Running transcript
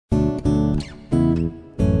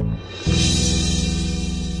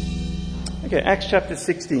Okay, Acts chapter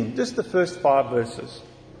 16, just the first 5 verses.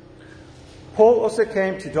 Paul also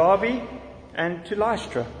came to Derbe and to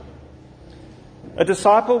Lystra. A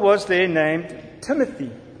disciple was there named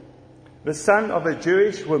Timothy, the son of a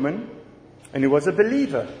Jewish woman, and he was a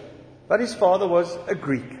believer, but his father was a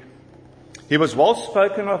Greek. He was well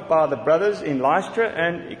spoken of by the brothers in Lystra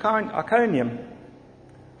and Iconium.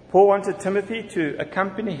 Paul wanted Timothy to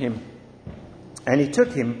accompany him, and he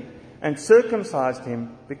took him and circumcised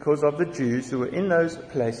him because of the Jews who were in those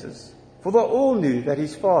places, for they all knew that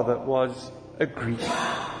his father was a Greek.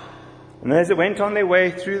 And as they went on their way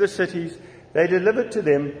through the cities, they delivered to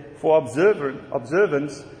them for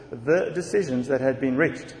observance the decisions that had been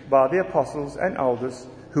reached by the apostles and elders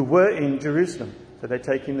who were in Jerusalem. So they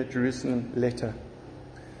take in the Jerusalem letter.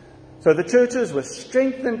 So the churches were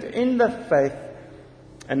strengthened in the faith,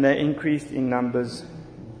 and they increased in numbers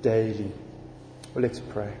daily. Well, let's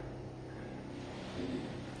pray.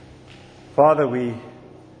 Father, we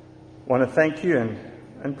want to thank you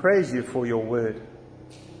and praise you for your word.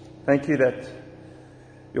 Thank you that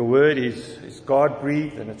your word is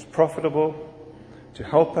God-breathed and it's profitable to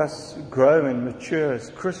help us grow and mature as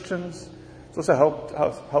Christians. It's also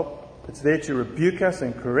help. It's there to rebuke us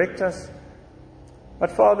and correct us.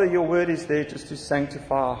 But Father, your word is there just to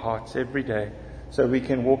sanctify our hearts every day so we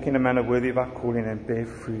can walk in a manner worthy of our calling and bear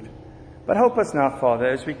fruit. But help us now, Father,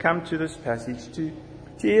 as we come to this passage to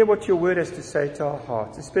hear what your word has to say to our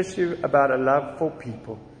hearts, especially about a love for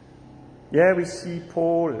people. Yeah, we see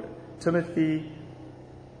Paul, Timothy,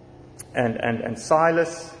 and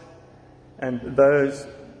Silas, and those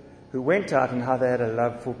who went out and how they had a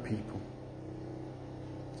love for people.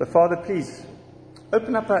 So, Father, please,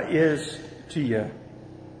 open up our ears to hear.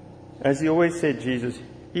 As he always said, Jesus,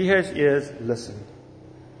 he has ears, listen.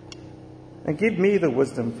 And give me the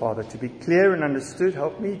wisdom, Father, to be clear and understood.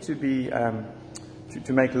 Help me to be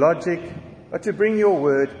to make logic, but to bring your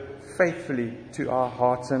word faithfully to our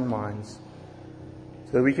hearts and minds,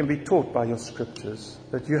 so that we can be taught by your scriptures,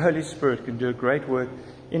 that your Holy Spirit can do a great work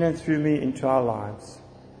in and through me into our lives.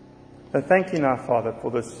 So thank you now, Father,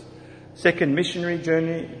 for this second missionary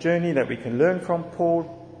journey that we can learn from Paul,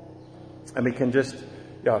 and we can just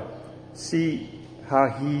see how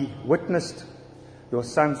he witnessed your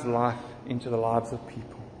son's life into the lives of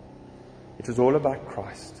people. It is all about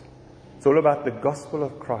Christ. It's all about the gospel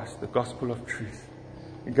of Christ, the gospel of truth,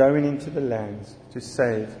 going into the lands to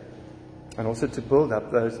save and also to build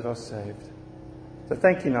up those that are saved. So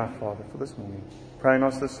thank you now, Father, for this morning. Pray and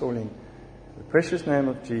ask this all in the precious name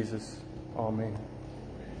of Jesus. Amen.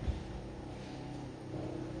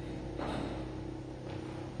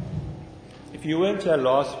 If you weren't here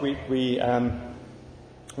last week, we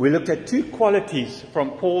looked at 2 qualities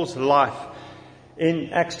from Paul's life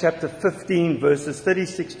in Acts chapter 15, verses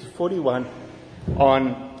 36 to 41,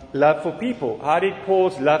 on love for people. How did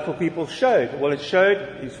Paul's love for people show? Well, it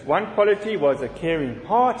showed his one quality was a caring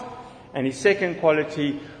heart, and his second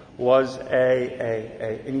quality was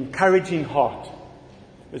an encouraging heart.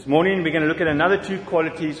 This morning we're going to look at another 2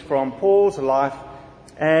 qualities from Paul's life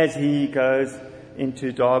as he goes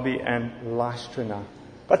into Derbe and Lystra now.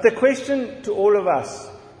 But the question to all of us,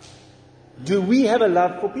 do we have a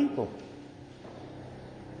love for people?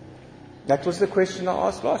 That was the question I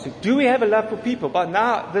asked last week. Do we have a love for people? But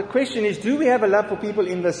now the question is, do we have a love for people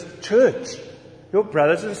in this church? Your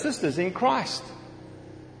brothers and sisters in Christ.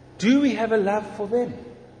 Do we have a love for them?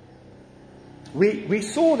 We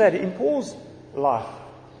saw that in Paul's life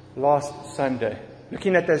last Sunday,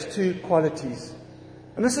 looking at those 2 qualities.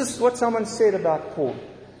 And this is what someone said about Paul.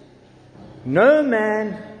 No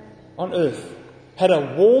man on earth had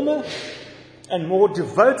a warmer and more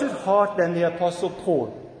devoted heart than the Apostle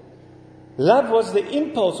Paul. Love was the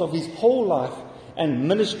impulse of his whole life and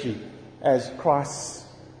ministry as Christ's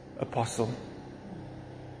apostle.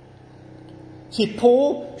 See,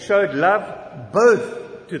 Paul showed love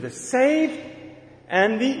both to the saved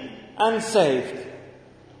and the unsaved.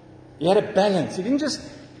 He had a balance. He didn't just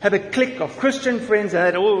have a clique of Christian friends and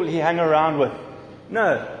that's all he hung around with.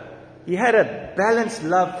 No, he had a balanced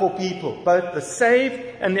love for people, both the saved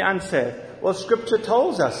and the unsaved. Well, Scripture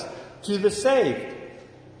tells us to the saved.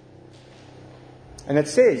 And it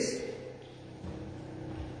says,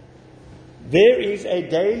 there is a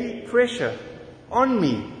daily pressure on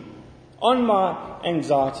me, on my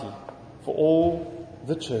anxiety for all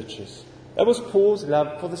the churches. That was Paul's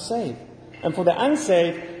love for the saved. And for the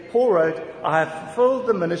unsaved, Paul wrote, I have fulfilled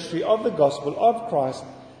the ministry of the gospel of Christ,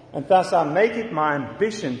 and thus I make it my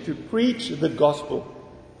ambition to preach the gospel,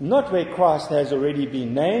 not where Christ has already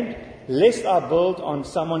been named, lest I build on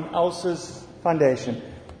someone else's foundation.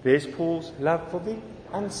 There's Paul's love for the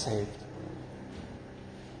unsaved.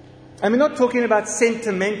 And we're not talking about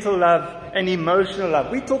sentimental love and emotional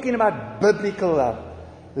love. We're talking about biblical love.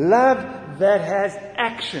 Love that has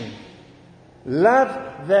action.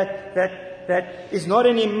 Love that is not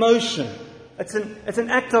an emotion. It's an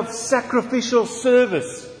act of sacrificial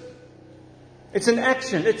service. It's an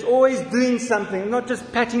action. It's always doing something, not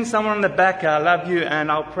just patting someone on the back, I love you and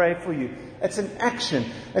I'll pray for you. It's an action.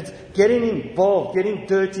 It's getting involved, getting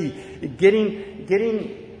dirty,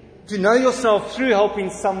 getting to know yourself through helping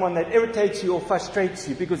someone that irritates you or frustrates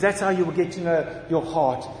you, because that's how you will get to know your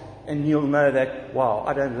heart, and you'll know that, wow,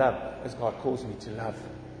 I don't love as God calls me to love.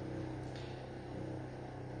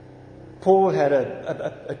 Paul had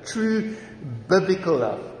a true biblical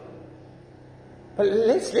love. But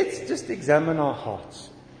let's just examine our hearts.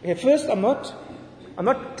 Yeah, first, I'm not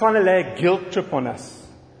trying to lay a guilt trip on us.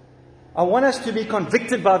 I want us to be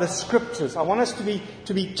convicted by the Scriptures. I want us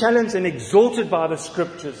to be challenged and exalted by the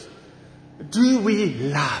Scriptures. Do we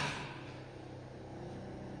love?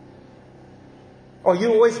 Are you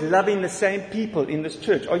always loving the same people in this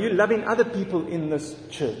church? Are you loving other people in this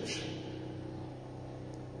church?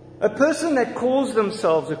 A person that calls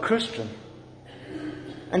themselves a Christian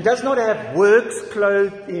and does not have works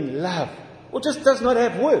clothed in love, or just does not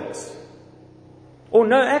have works, or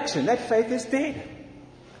no action, that faith is dead.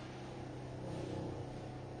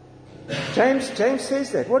 James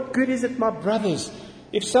says that. What good is it, my brothers,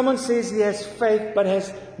 if someone says he has faith but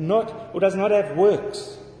has not or does not have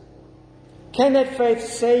works? Can that faith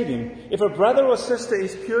save him? If a brother or sister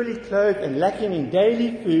is purely clothed and lacking in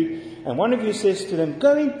daily food, and one of you says to them,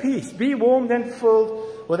 go in peace, be warmed and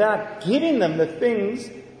filled, without giving them the things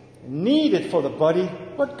needed for the body,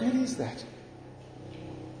 what good is that?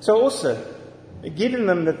 So also, giving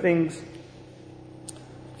them the things,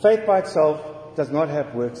 faith by itself does not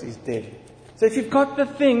have works, is dead. So if you've got the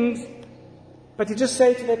things, but you just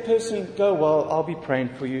say to that person, go, well, I'll be praying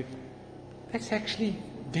for you, that's actually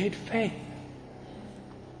dead faith.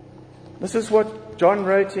 This is what John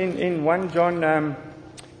wrote in 1 John,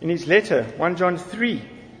 in his letter, 1 John 3,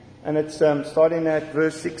 and it's starting at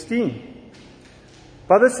verse 16.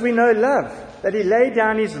 By this we know love, that he laid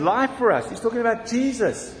down his life for us. He's talking about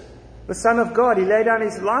Jesus, the Son of God. He laid down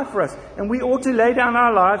his life for us, and we ought to lay down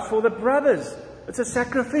our lives for the brothers. It's a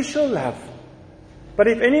sacrificial love. But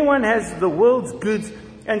if anyone has the world's goods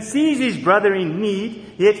and sees his brother in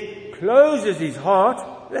need, yet closes his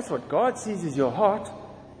heart, that's what God sees as your heart,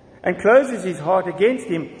 and closes his heart against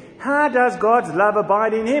him, how does God's love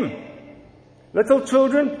abide in him? Little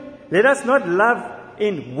children, let us not love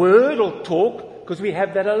in word or talk, because we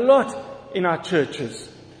have that a lot in our churches,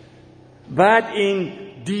 but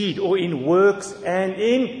in deed, or in works and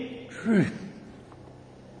in truth.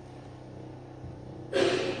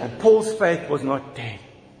 And Paul's faith was not dead.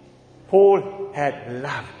 Paul had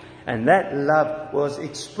love, and that love was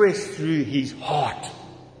expressed through his heart.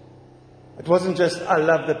 It wasn't just, I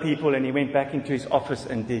love the people, and he went back into his office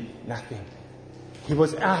and did nothing. He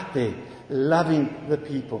was out there loving the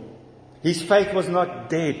people. His faith was not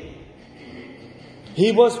dead.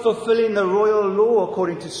 He was fulfilling the royal law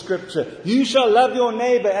according to Scripture. You shall love your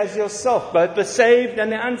neighbor as yourself, both the saved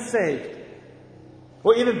and the unsaved.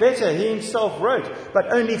 Or even better, he himself wrote,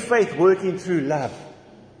 but only faith working through love.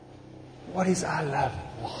 What is our love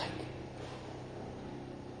like?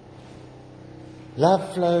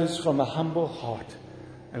 Love flows from a humble heart.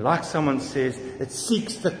 And like someone says, it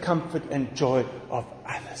seeks the comfort and joy of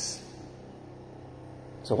others.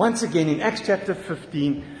 So once again, in Acts chapter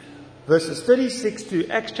 15, verses 36 to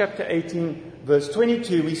Acts chapter 18, verse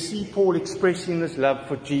 22, we see Paul expressing this love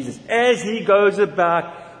for Jesus as he goes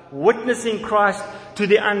about witnessing Christ to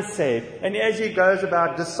the unsaved, and as he goes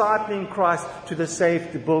about discipling Christ to the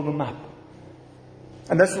saved to build them up.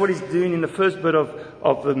 And that's what he's doing in the first bit of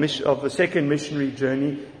the second missionary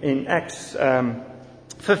journey in Acts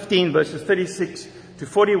 15, verses 36 to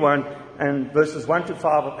 41, and verses 1 to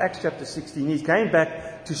 5 of Acts chapter 16. He's going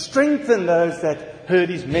back to strengthen those that heard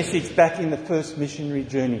his message back in the first missionary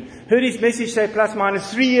journey. Heard his message, say, plus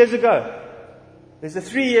minus 3 years ago. There's a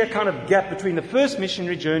 3-year kind of gap between the first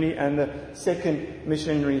missionary journey and the second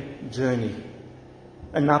missionary journey.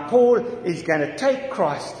 And now Paul is going to take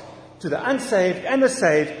Christ to the unsaved and the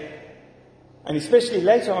saved, and especially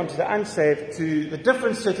later on to the unsaved, to the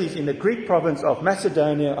different cities in the Greek province of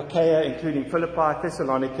Macedonia, Achaia, including Philippi,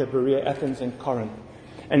 Thessalonica, Berea, Athens, and Corinth.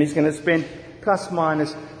 And he's going to spend plus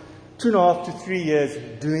minus 2.5 to 3 years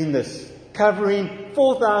doing this, covering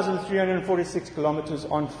 4,346 kilometers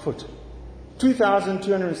on foot,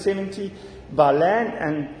 2,270 by land,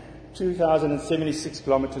 and 2,076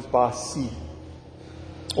 kilometers by sea,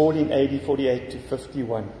 all in AD 48 to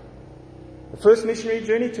 51. The first missionary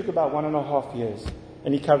journey took about 1.5 years.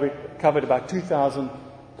 and he covered about 2,000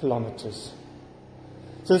 kilometers.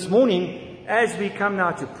 So this morning, as we come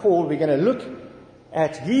now to Paul, we're going to look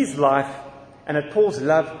at his life and at Paul's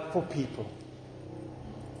love for people.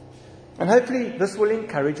 And hopefully this will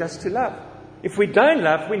encourage us to love. If we don't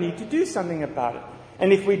love, we need to do something about it.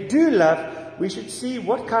 And if we do love, we should see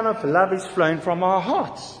what kind of love is flowing from our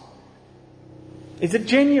hearts. Is it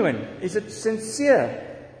genuine? Is it sincere?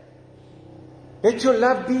 Let your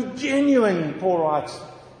love be genuine, Paul writes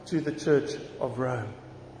to the church of Rome.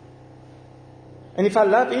 And if our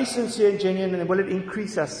love is sincere and genuine, then will it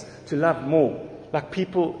increase us to love more, like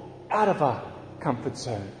people out of our comfort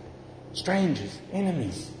zone, strangers,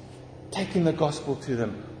 enemies, taking the gospel to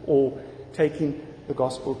them, or taking the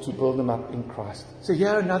gospel to build them up in Christ. So here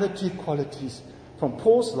are another 2 qualities from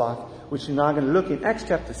Paul's life, which we're now going to look in Acts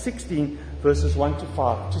chapter 16, verses 1 to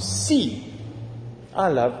 5, to see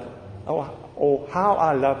our love, or how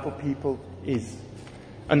our love for people is.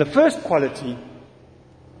 And the first quality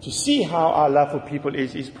to see how our love for people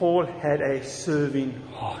is Paul had a serving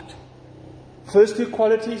heart. First 2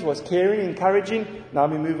 qualities was caring, encouraging. Now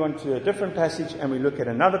we move on to a different passage and we look at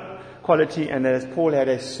another quality, and that is Paul had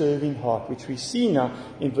a serving heart, which we see now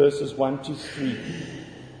in verses 1 to 3.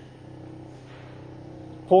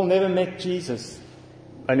 Paul never met Jesus,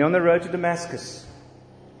 only on the road to Damascus.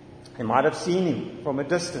 He might have seen him from a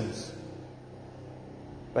distance,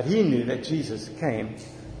 but he knew that Jesus came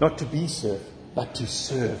not to be served, but to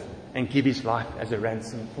serve and give his life as a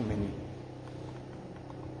ransom for many.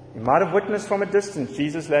 He might have witnessed from a distance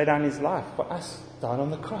Jesus lay down his life for us, died on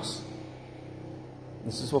the cross.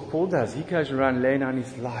 This is what Paul does. He goes around laying down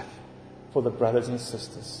his life for the brothers and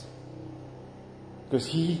sisters, because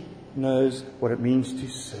he knows what it means to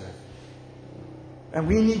serve. And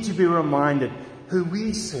we need to be reminded who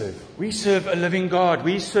we serve. We serve a living God.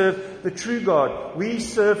 We serve the true God. We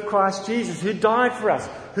serve Christ Jesus, who died for us,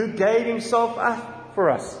 who gave himself up for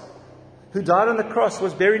us, who died on the cross,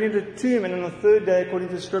 was buried in the tomb, and on the 3rd day, according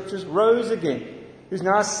to the Scriptures, rose again, who's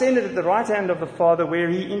now ascended at the right hand of the Father, where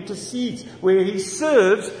he intercedes, where he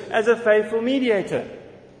serves as a faithful mediator.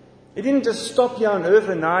 He didn't just stop here on earth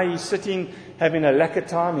and now he's sitting having a lacquer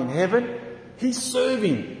time in heaven. He's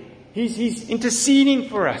serving. He's interceding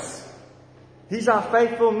for us. He's our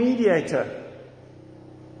faithful mediator.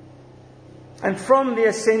 And from the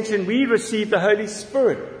ascension, we receive the Holy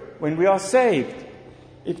Spirit when we are saved.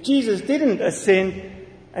 If Jesus didn't ascend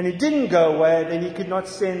and he didn't go away, then he could not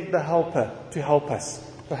send the helper to help us,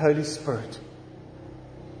 the Holy Spirit.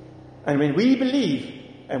 And when we believe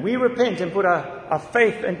and we repent and put our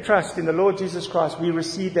faith and trust in the Lord Jesus Christ, we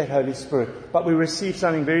receive that Holy Spirit. But we receive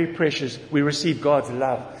something very precious. We receive God's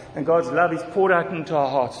love. And God's love is poured out into our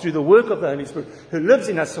hearts through the work of the Holy Spirit who lives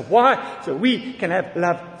in us. So why? So we can have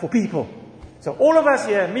love for people. So all of us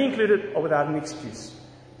here, me included, are without an excuse.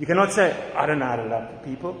 You cannot say, I don't know how to love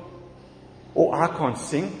people. Or I can't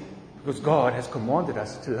sing, because God has commanded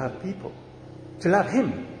us to love people. To love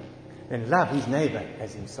him. And love his neighbor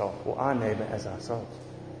as himself, or our neighbor as ourselves.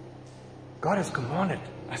 God has commanded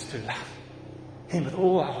us to love him with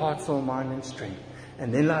all our heart, soul, mind and strength.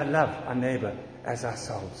 And then love our neighbor as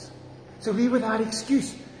ourselves. So we're without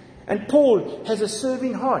excuse. And Paul has a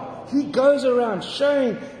serving heart. He goes around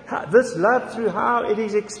showing this love through how it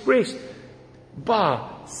is expressed by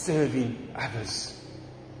serving others.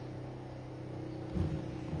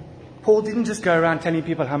 Paul didn't just go around telling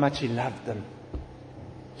people how much he loved them.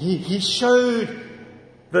 He showed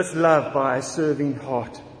this love by a serving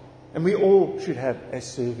heart. And we all should have a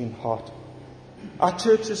serving heart. Our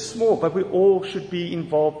church is small, but we all should be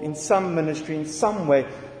involved in some ministry, in some way,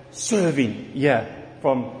 serving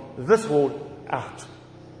from this hall out.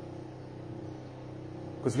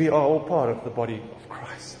 Because we are all part of the body of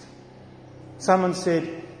Christ. Someone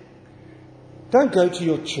said, don't go to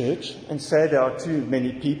your church and say there are too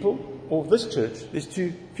many people, or this church, there's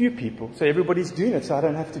too few people, so everybody's doing it, so I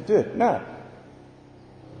don't have to do it. No.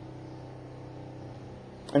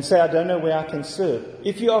 And say, I don't know where I can serve.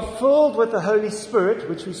 If you are filled with the Holy Spirit,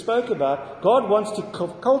 which we spoke about, God wants to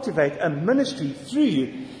cultivate a ministry through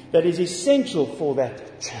you that is essential for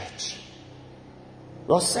that church.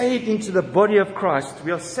 We are saved into the body of Christ.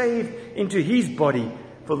 We are saved into his body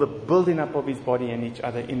for the building up of his body and each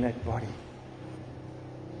other in that body.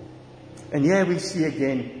 And here we see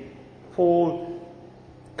again Paul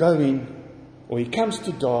going, or he comes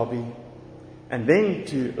to Derbe and then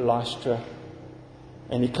to Lystra.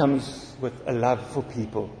 And he comes with a love for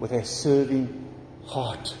people, with a serving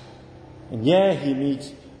heart. And here he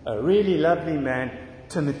meets a really lovely man,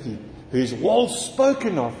 Timothy, who is well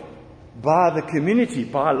spoken of by the community,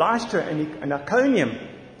 by Lystra and Iconium.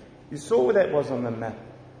 You saw where that was on the map.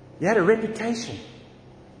 He had a reputation.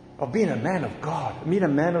 of being a man of God, being a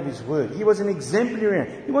man of His Word. He was an exemplary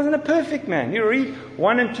man. He wasn't a perfect man. You read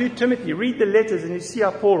 1 and 2 Timothy, read the letters, and you see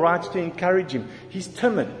how Paul writes to encourage him. He's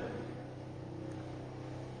timid.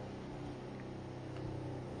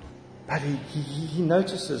 But he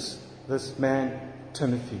notices this man,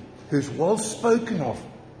 Timothy, who's well spoken of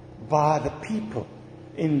by the people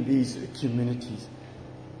in these communities.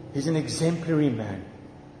 He's an exemplary man.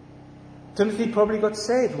 Timothy probably got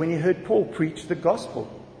saved when he heard Paul preach the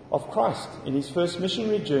gospel of Christ in his first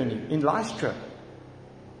missionary journey in Lystra.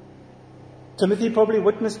 Timothy probably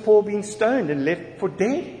witnessed Paul being stoned and left for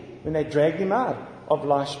dead when they dragged him out of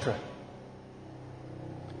Lystra.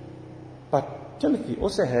 But Timothy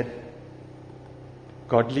also had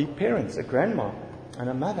godly parents, a grandma and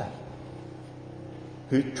a mother,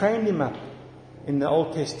 who trained him up in the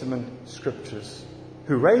Old Testament scriptures,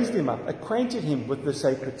 who raised him up, acquainted him with the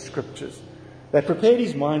sacred scriptures. They prepared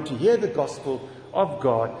his mind to hear the gospel of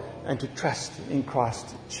God and to trust in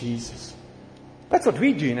Christ Jesus. That's what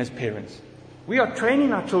we're doing as parents. We are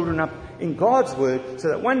training our children up in God's word so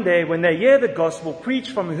that one day when they hear the gospel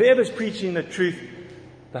preached from whoever's preaching the truth,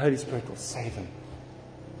 the Holy Spirit will save them.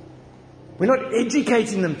 We're not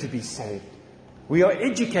educating them to be saved. We are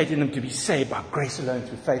educating them to be saved by grace alone,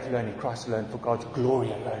 through faith alone, in Christ alone, for God's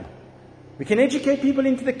glory alone. We can educate people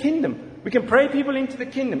into the kingdom. We can pray people into the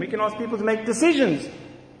kingdom. We can ask people to make decisions.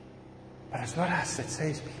 But it's not us that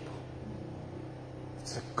saves people.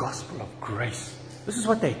 It's the gospel of grace. This is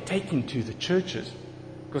what they're taking to the churches,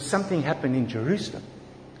 because something happened in Jerusalem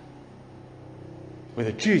where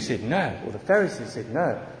the Jews said no, or the Pharisees said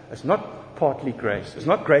no. It's not partly grace. It's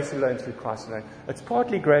not grace alone through Christ alone. It's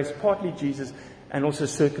partly grace, partly Jesus, and also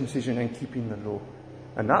circumcision and keeping the law.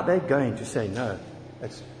 And now they're going to say no.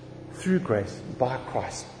 It's through grace, by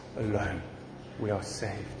Christ alone, we are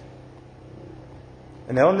saved.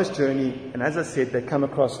 And they're on this journey, and as I said, they come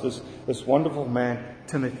across this wonderful man,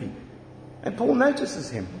 Timothy. And Paul notices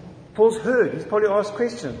him. Paul's heard. He's probably asked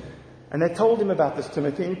questions. And they told him about this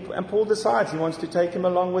Timothy, and Paul decides he wants to take him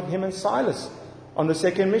along with him and Silas on the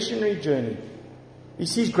second missionary journey. He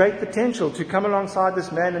sees great potential to come alongside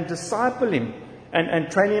this man and disciple him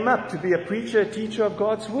and train him up to be a preacher, a teacher of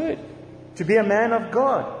God's word, to be a man of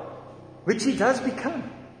God, which he does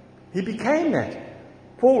become. He became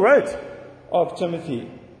that. Paul wrote of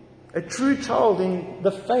Timothy, a true child in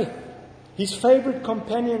the faith, his favorite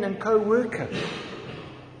companion and co-worker.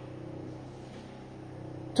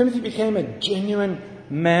 Timothy became a genuine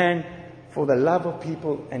man for the love of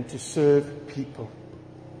people and to serve people.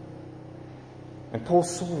 And Paul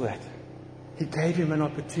saw that. He gave him an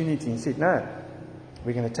opportunity and said, no,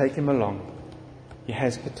 we're going to take him along. He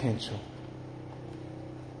has potential.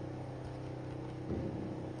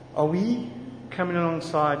 Are we coming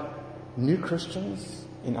alongside new Christians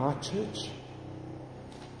in our church?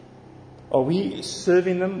 Are we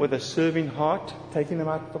serving them with a serving heart, taking them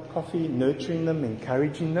out for coffee, nurturing them,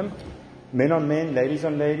 encouraging them? Men on men, ladies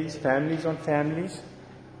on ladies, families on families?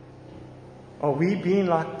 Are we being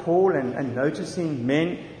like Paul and noticing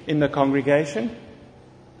men in the congregation?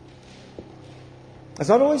 It's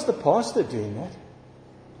not always the pastor doing that.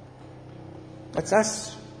 It's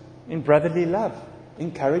us in brotherly love,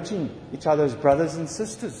 encouraging each other as brothers and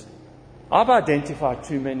sisters. I've identified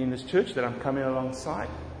 2 men in this church that I'm coming alongside.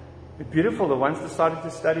 They're beautiful. The one's decided to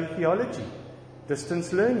study theology,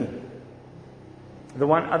 distance learning. The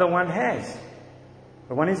other one has.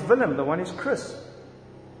 The one is Willem, the one is Chris.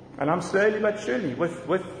 And I'm slowly but surely,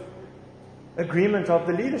 with agreement of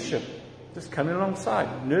the leadership, just coming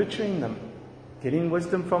alongside, nurturing them, getting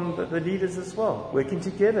wisdom from the leaders as well, working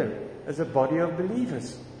together as a body of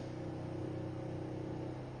believers.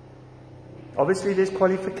 Obviously, there's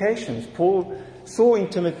qualifications. Paul saw in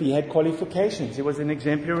Timothy he had qualifications. He was an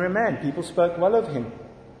exemplary man. People spoke well of him.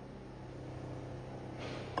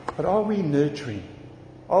 But are we nurturing?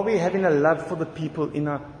 Are we having a love for the people in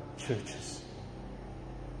our churches?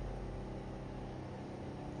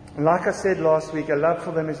 And like I said last week, a love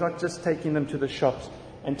for them is not just taking them to the shops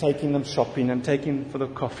and taking them shopping and taking them for the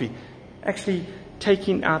coffee. Actually,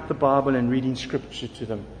 taking out the Bible and reading scripture to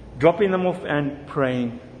them, dropping them off and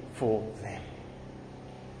praying for them.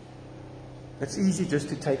 It's easy just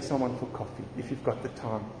to take someone for coffee if you've got the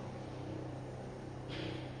time.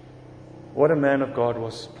 What a man of God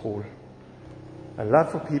was Paul. A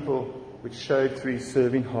love for people which showed through his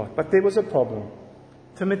serving heart. But there was a problem.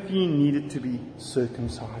 Timothy needed to be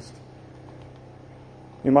circumcised.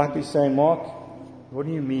 You might be saying, Mark, what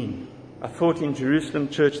do you mean? I thought in Jerusalem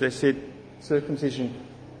church they said circumcision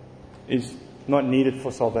is not needed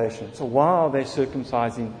for salvation. So why are they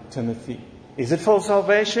circumcising Timothy? Is it for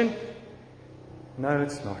salvation? No,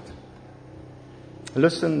 it's not.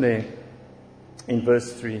 Listen there in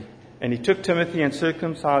verse 3. And he took Timothy and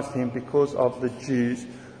circumcised him because of the Jews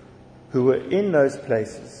who were in those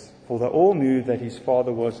places, for they all knew that his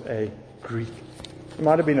father was a Greek. He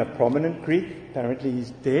might have been a prominent Greek. Apparently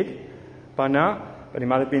he's dead by now, but he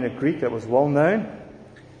might have been a Greek that was well known.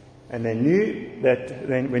 And they knew that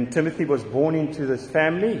when Timothy was born into this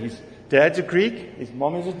family, his dad's a Greek, his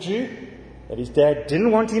mom is a Jew, that his dad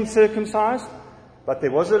didn't want him circumcised, but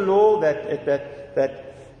there was a law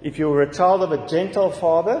that if you were a child of a Gentile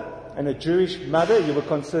father and a Jewish mother, you were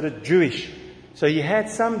considered Jewish. So he had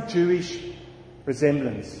some Jewish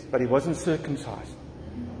resemblance, but he wasn't circumcised.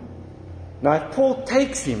 Now if Paul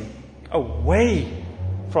takes him away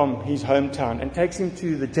from his hometown and takes him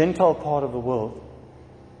to the Gentile part of the world,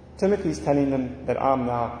 Timothy is telling them that I'm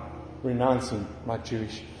now renouncing my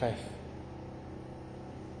Jewish faith.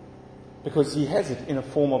 Because he has it in a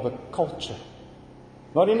form of a culture,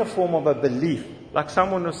 not in a form of a belief. Like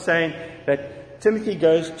someone was saying that Timothy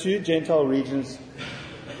goes to Gentile regions.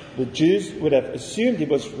 The Jews would have assumed he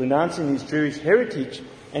was renouncing his Jewish heritage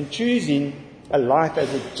and choosing a life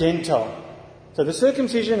as a Gentile. So the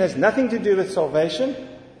circumcision has nothing to do with salvation.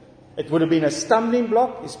 It would have been a stumbling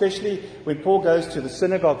block, especially when Paul goes to the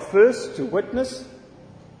synagogue first to witness.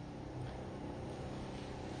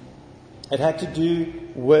 It had to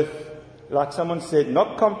do with, like someone said,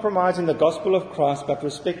 not compromising the gospel of Christ, but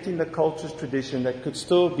respecting the culture's tradition that could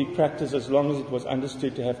still be practiced as long as it was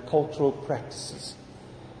understood to have cultural practices.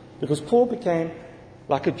 Because Paul became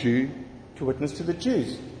like a Jew to witness to the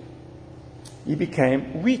Jews. He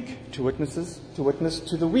became weak to witness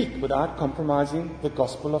to the weak without compromising the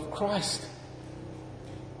gospel of Christ.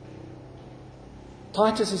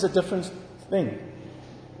 Titus is a different thing.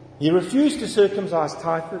 He refused to circumcise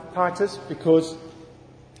Titus because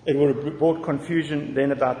it would have brought confusion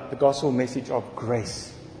then about the gospel message of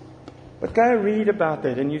grace. But go read about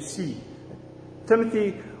that and you see.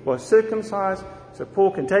 Timothy was circumcised, so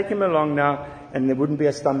Paul can take him along now and there wouldn't be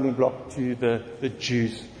a stumbling block to the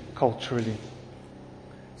Jews culturally.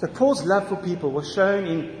 So Paul's love for people was shown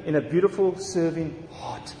in a beautiful serving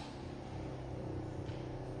heart.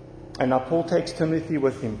 And now Paul takes Timothy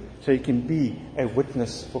with him so he can be a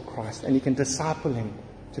witness for Christ and he can disciple him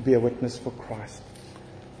to be a witness for Christ.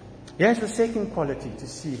 Here's the second quality to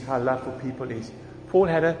see how love for people is. Paul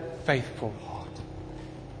had a faithful heart.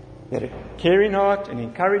 He had a caring heart, an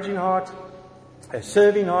encouraging heart, a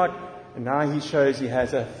serving heart, and now he shows he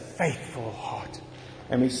has a faithful heart.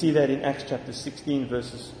 And we see that in Acts chapter 16,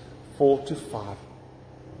 verses 4 to 5.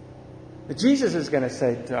 But Jesus is going to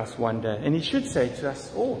say to us one day, and he should say to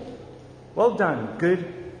us all, well done,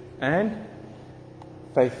 good and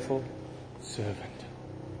faithful servant.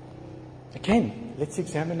 Again, let's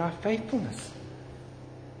examine our faithfulness.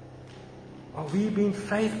 Are we being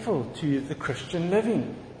faithful to the Christian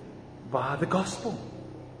living by the gospel?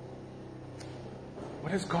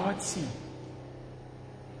 What does God see?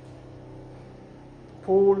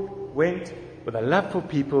 Paul went with a love for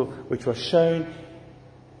people which was shown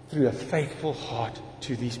through a faithful heart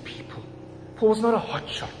to these people. Paul's not a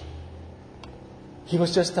hotshot. He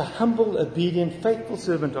was just a humble, obedient, faithful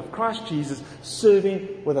servant of Christ Jesus,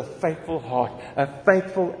 serving with a faithful heart, a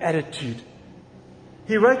faithful attitude.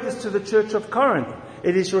 He wrote this to the church of Corinth.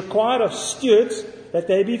 It is required of stewards that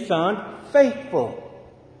they be found faithful.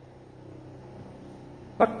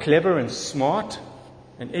 Not clever and smart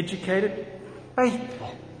and educated,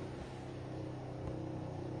 faithful.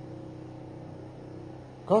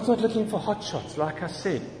 God's not looking for hotshots, like I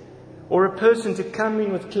said, or a person to come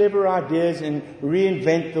in with clever ideas and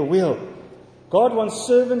reinvent the wheel. God wants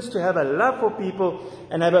servants to have a love for people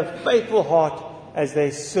and have a faithful heart as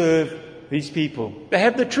they serve these people. They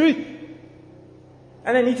have the truth,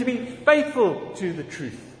 and they need to be faithful to the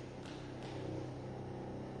truth.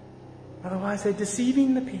 Otherwise, they're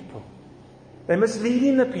deceiving the people. They're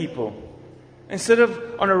misleading the people. Instead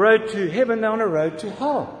of on a road to heaven, they're on a road to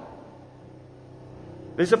hell.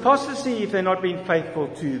 There's apostasy if they're not being faithful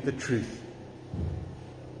to the truth.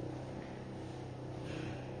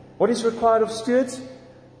 What is required of stewards?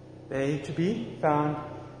 They to be found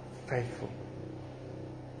faithful.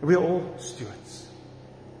 We're all stewards.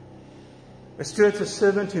 A steward's a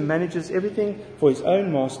servant who manages everything for his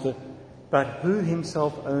own master, but who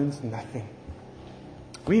himself owns nothing.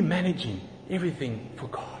 We're managing everything for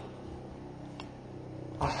God.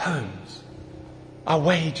 Our homes, our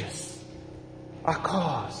wages, our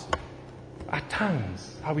cars, our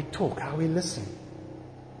tongues, how we talk, how we listen.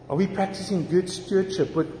 Are we practicing good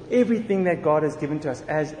stewardship with everything that God has given to us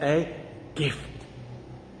as a gift?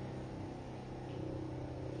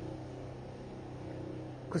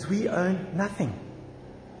 Because we own nothing.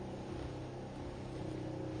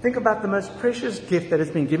 Think about the most precious gift that has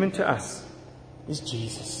been given to us is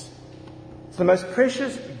Jesus. It's the most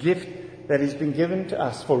precious gift that has been given to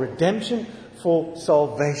us for redemption, for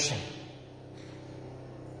salvation.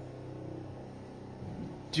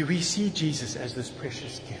 Do we see Jesus as this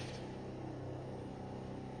precious gift?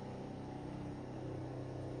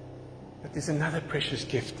 But there's another precious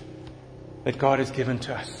gift that God has given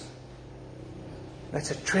to us.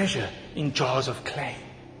 That's a treasure in jars of clay.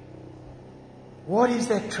 What is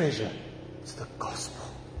that treasure? It's the gospel.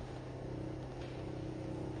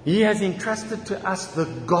 He has entrusted to us the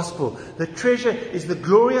gospel. The treasure is the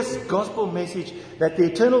glorious gospel message that the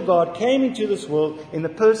eternal God came into this world in the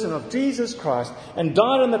person of Jesus Christ and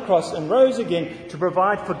died on the cross and rose again to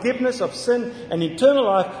provide forgiveness of sin and eternal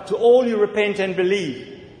life to all who repent and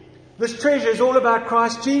believe. This treasure is all about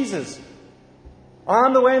Christ Jesus. I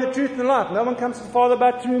am the way and the truth and the life. No one comes to the Father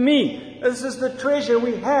but through me. This is the treasure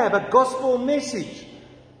we have, a gospel message.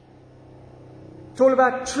 It's all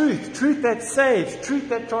about truth, truth that saves, truth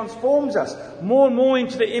that transforms us more and more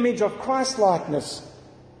into the image of Christ-likeness.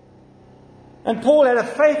 And Paul had a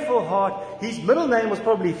faithful heart. His middle name was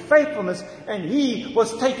probably faithfulness, and he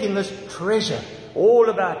was taking this treasure, all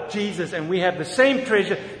about Jesus, and we have the same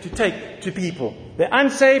treasure to take to people. The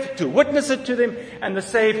unsaved, to witness it to them, and the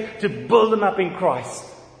saved, to build them up in Christ.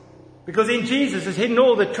 Because in Jesus is hidden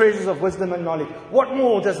all the treasures of wisdom and knowledge. What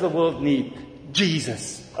more does the world need?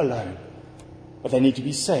 Jesus alone. But they need to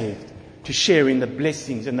be saved to share in the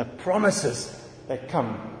blessings and the promises that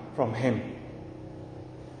come from him.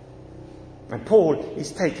 And Paul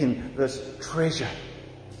is taking this treasure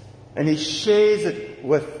and he shares it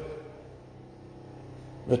with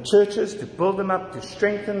the churches to build them up, to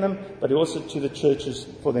strengthen them, but also to the churches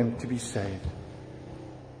for them to be saved.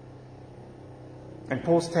 And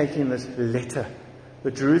Paul's taking this letter,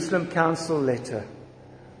 the Jerusalem Council letter,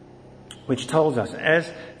 which tells us, as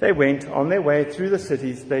they went on their way through the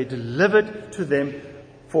cities, they delivered to them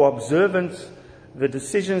for observance the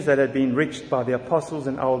decisions that had been reached by the apostles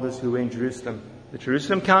and elders who were in Jerusalem. The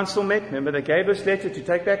Jerusalem Council met. Remember, they gave us letter to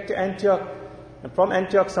take back to Antioch. And from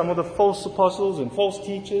Antioch, some of the false apostles and false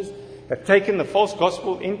teachers have taken the false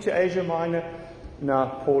gospel into Asia Minor.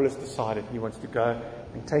 Now, Paul has decided he wants to go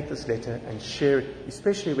and take this letter and share it,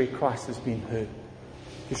 especially where Christ has been heard,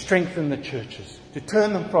 to strengthen the churches, to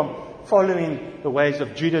turn them from following the ways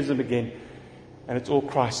of Judaism again, and it's all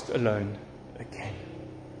Christ alone again.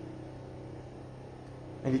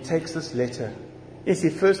 And he takes this letter. Yes, he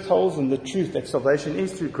first tells them the truth that salvation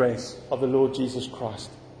is through grace of the Lord Jesus Christ.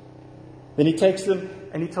 Then he takes them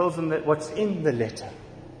and he tells them that what's in the letter.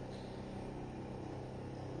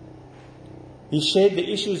 He shared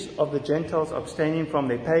the issues of the Gentiles abstaining from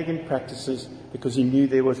their pagan practices because he knew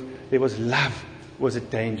there was love was a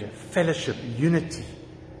danger, fellowship, unity.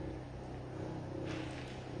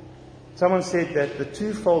 Someone said that the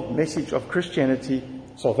twofold message of Christianity,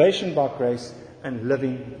 salvation by grace and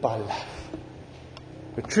living by love.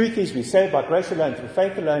 The truth is we're saved by grace alone, through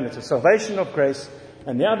faith alone. It's a salvation of grace.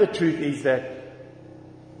 And the other truth is that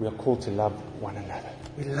we are called to love one another.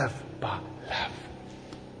 We love by love.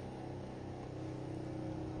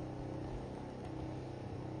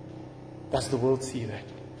 Does the world see that?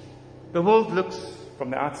 The world looks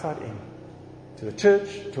from the outside in. To the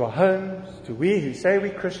church, to our homes, to we who say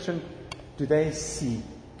we're Christian. Do they see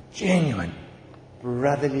genuine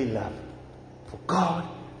brotherly love for God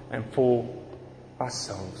and for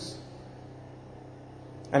ourselves?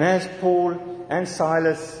 And as Paul and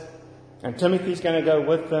Silas and Timothy's going to go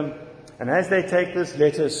with them, and as they take this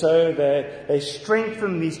letter, so they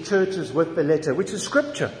strengthen these churches with the letter, which is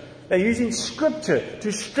Scripture. They're using Scripture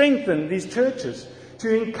to strengthen these churches,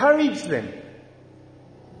 to encourage them.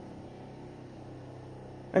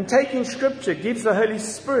 And taking Scripture gives the Holy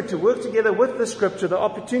Spirit to work together with the Scripture the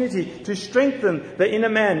opportunity to strengthen the inner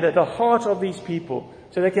man, the heart of these people,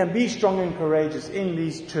 so they can be strong and courageous in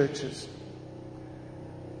these churches.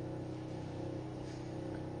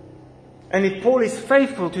 And if Paul is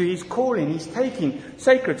faithful to his calling, he's taking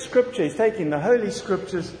sacred Scripture, he's taking the Holy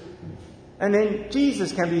Scriptures, and then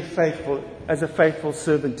Jesus can be faithful as a faithful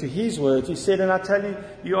servant to his words. He said, and I tell you,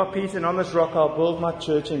 you are Peter, and on this rock I'll build my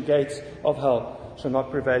church, and gates of hell shall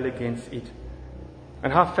not prevail against it.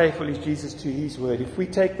 And how faithful is Jesus to his word? If we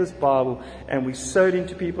take this Bible and we sow it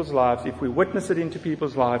into people's lives, if we witness it into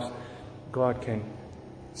people's lives, God can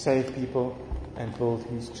save people and build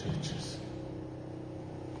his churches.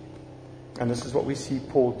 And this is what we see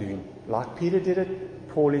Paul doing. Like Peter did it,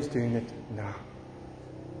 Paul is doing it now.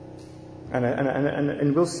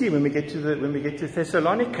 And we'll see when we get to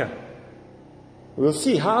Thessalonica. We'll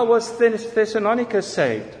see how was Thessalonica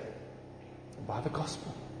saved? By the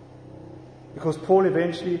gospel. Because Paul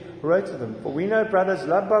eventually wrote to them, "For we know, brothers,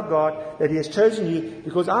 loved by God, that He has chosen you,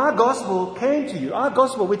 because our gospel came to you." Our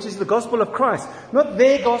gospel, which is the gospel of Christ. Not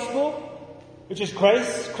their gospel, which is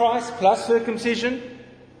grace, Christ plus circumcision.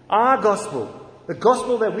 Our gospel. The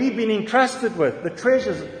gospel that we've been entrusted with. The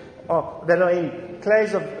treasures that are in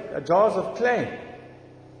jars of clay.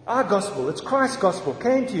 Our gospel, it's Christ's gospel,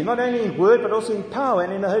 came to you, not only in word, but also in power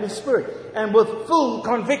and in the Holy Spirit. And with full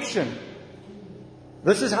conviction.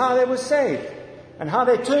 This is how they were saved. And how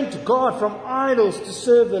they turned to God from idols to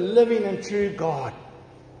serve the living and true God.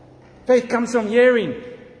 Faith comes from hearing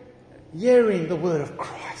the word of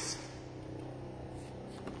Christ.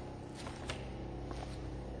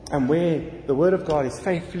 And where the word of God is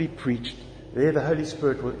faithfully preached, there the Holy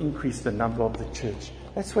Spirit will increase the number of the church.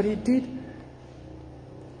 That's what He did.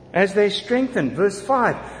 As they strengthened, verse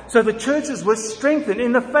 5. So the churches were strengthened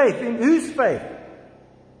in the faith. In whose faith?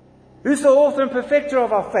 Who's the author and perfecter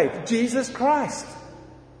of our faith? Jesus Christ.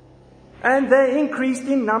 And they increased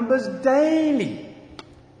in numbers daily.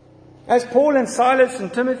 As Paul and Silas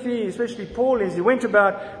and Timothy, especially Paul, as he went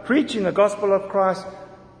about preaching the gospel of Christ,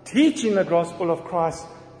 teaching the gospel of Christ,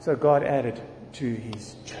 so God added to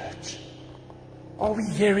His church. Are we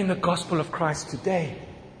hearing the gospel of Christ today?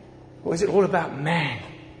 Or is it all about man?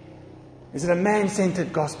 Is it a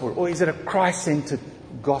man-centered gospel? Or is it a Christ-centered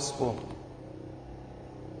gospel?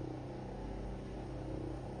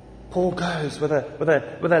 Paul goes with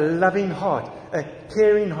a loving heart, a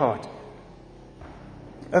caring heart,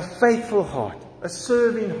 a faithful heart, a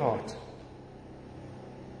serving heart.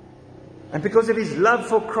 And because of his love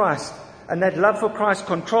for Christ, and that love for Christ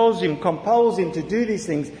controls him, compels him to do these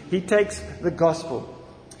things, he takes the gospel.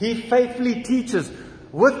 He faithfully teaches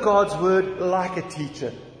with God's word like a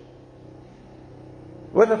teacher.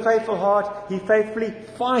 With a faithful heart, he faithfully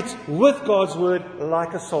fights with God's word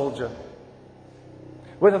like a soldier.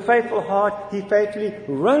 With a faithful heart, he faithfully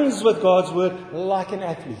runs with God's word like an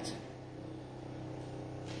athlete.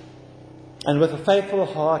 And with a faithful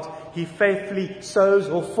heart, he faithfully sows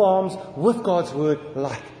or farms with God's word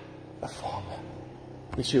like a farmer.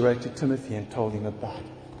 Which he wrote to Timothy and told him about.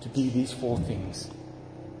 To be these 4 things.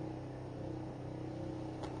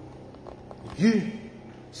 If you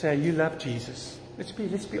say you love Jesus, let's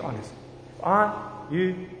be honest.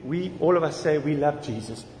 We, all of us say we love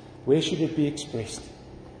Jesus. Where should it be expressed?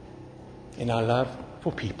 In our love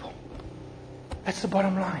for people. That's the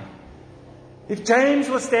bottom line. If James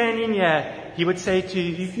was standing here, he would say to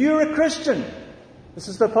you, if you're a Christian, this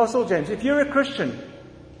is the Apostle James, if you're a Christian,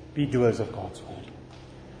 be doers of God's word.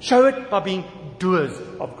 Show it by being doers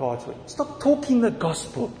of God's word. Stop talking the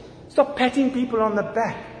gospel. Stop patting people on the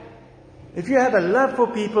back. If you have a love for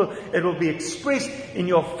people, it will be expressed in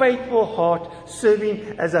your faithful heart,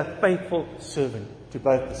 serving as a faithful servant to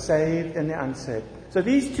both the saved and the unsaved. So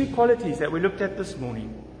these 2 qualities that we looked at this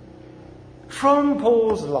morning, from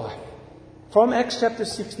Paul's life, from Acts chapter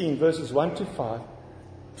 16, verses 1 to 5,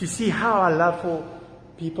 to see how our love for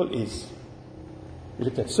people is. We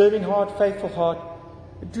looked at serving heart, faithful heart.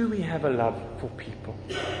 Do we have a love for people?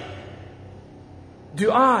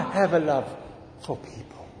 Do I have a love for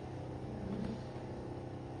people?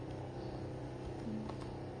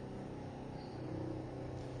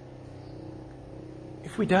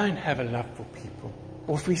 If we don't have a love for people,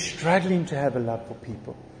 or if we're struggling to have a love for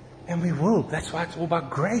people, and we will, that's why it's all about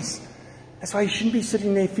grace. That's why you shouldn't be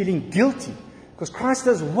sitting there feeling guilty, because Christ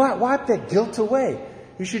does wipe that guilt away.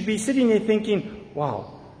 You should be sitting there thinking,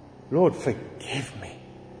 wow, Lord, forgive me.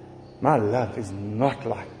 My love is not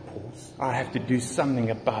like Paul's. I have to do something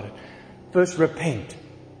about it. First, repent.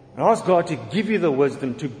 And ask God to give you the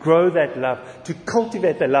wisdom to grow that love, to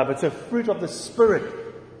cultivate that love. It's a fruit of the Spirit.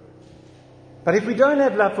 But if we don't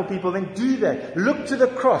have love for people, then do that. Look to the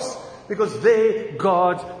cross, because there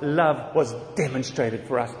God's love was demonstrated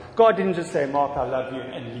for us. God didn't just say, Mark, I love you,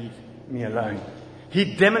 and leave me alone.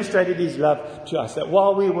 He demonstrated His love to us, that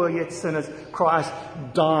while we were yet sinners, Christ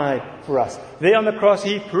died for us. There on the cross,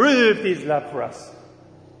 He proved His love for us.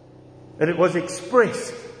 That it was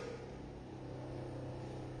expressed.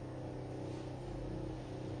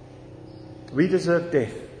 We deserve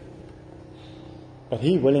death. But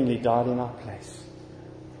He willingly died in our place.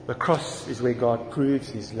 The cross is where God proves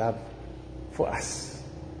His love for us,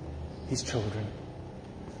 His children.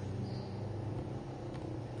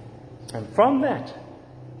 And from that,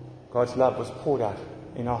 God's love was poured out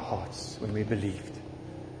in our hearts when we believed.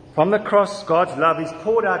 From the cross, God's love is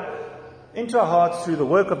poured out into our hearts through the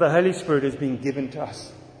work of the Holy Spirit has been given to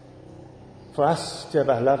us. For us to have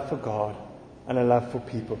a love for God and a love for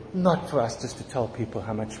people. Not for us just to tell people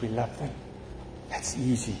how much we love them. That's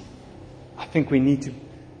easy. I think we need to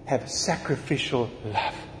have sacrificial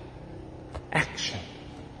love. action.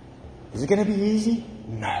 Is it going to be easy?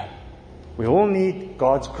 No. We all need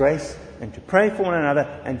God's grace and to pray for one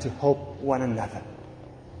another and to help one another.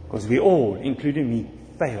 Because we all, including me,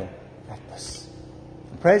 fail at this.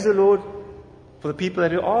 And praise the Lord for the people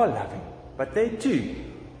that are loving. But they too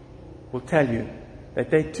will tell you that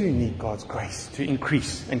they too need God's grace to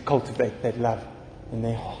increase and cultivate that love in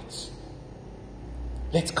their hearts.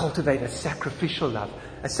 Let's cultivate a sacrificial love,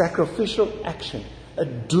 a sacrificial action, a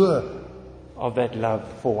doer of that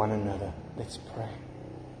love for one another. Let's pray.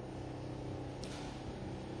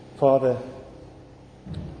 Father,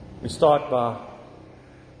 we start by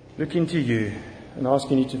looking to you and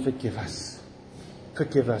asking you to forgive us.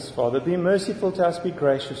 Forgive us, Father. Be merciful to us, be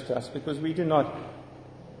gracious to us, because we do not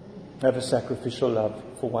have a sacrificial love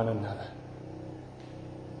for one another.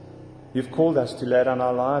 You've called us to lay down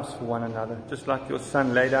our lives for one another, just like your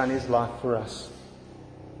Son laid down his life for us.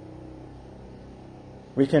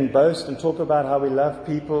 We can boast and talk about how we love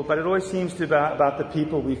people, but it always seems to be about the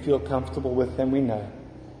people we feel comfortable with and we know.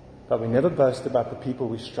 But we never boast about the people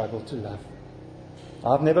we struggle to love.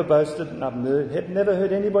 I've never boasted, and I've never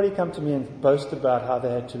heard anybody come to me and boast about how they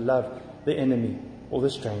had to love the enemy or the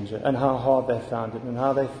stranger, and how hard they found it, and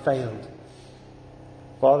how they failed.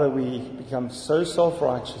 Father, we become so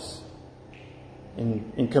self-righteous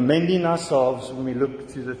in commending ourselves when we look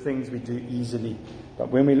to the things we do easily. But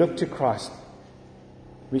when we look to Christ,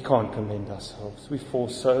 we can't commend ourselves. We fall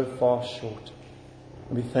so far short.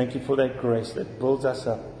 And we thank you for that grace that builds us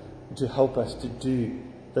up to help us to do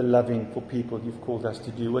the loving for people you've called us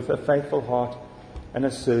to do with a faithful heart and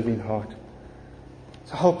a serving heart.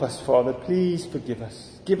 So help us, Father. Please forgive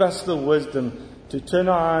us. Give us the wisdom to turn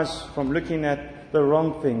our eyes from looking at the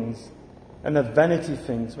wrong things and the vanity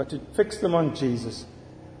things, but to fix them on Jesus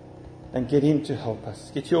and get Him to help us.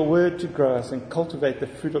 Get your word to grow us and cultivate the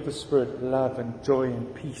fruit of the Spirit, love and joy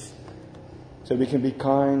and peace, so we can be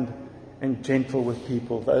kind and gentle with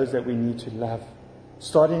people, those that we need to love.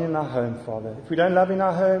 Starting in our home, Father. If we don't love in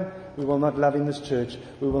our home, we will not love in this church.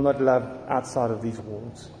 We will not love outside of these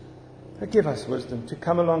walls. But give us wisdom to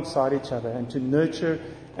come alongside each other and to nurture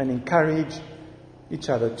and encourage each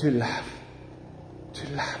other to love. To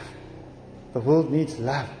love. The world needs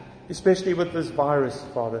love, especially with this virus,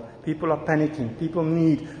 Father. People are panicking. People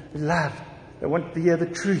need love. They want to hear the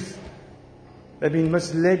truth. They've been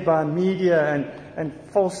misled by media and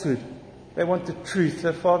falsehood. They want the truth.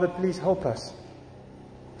 So, Father, please help us.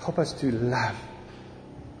 Help us to love.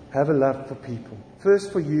 Have a love for people.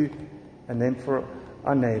 First for you, and then for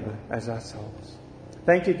our neighbor as ourselves.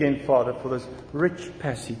 Thank you again, Father, for this rich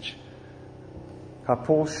passage. How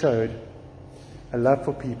Paul showed a love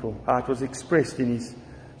for people. How it was expressed in his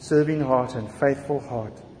serving heart and faithful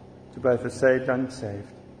heart to both the saved and unsaved.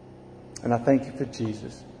 And I thank you for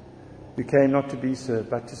Jesus, who came not to be served,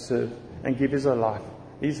 but to serve and give his life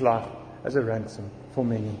as a ransom for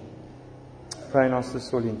many. Pray and ask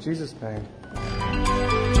this all in Jesus' name.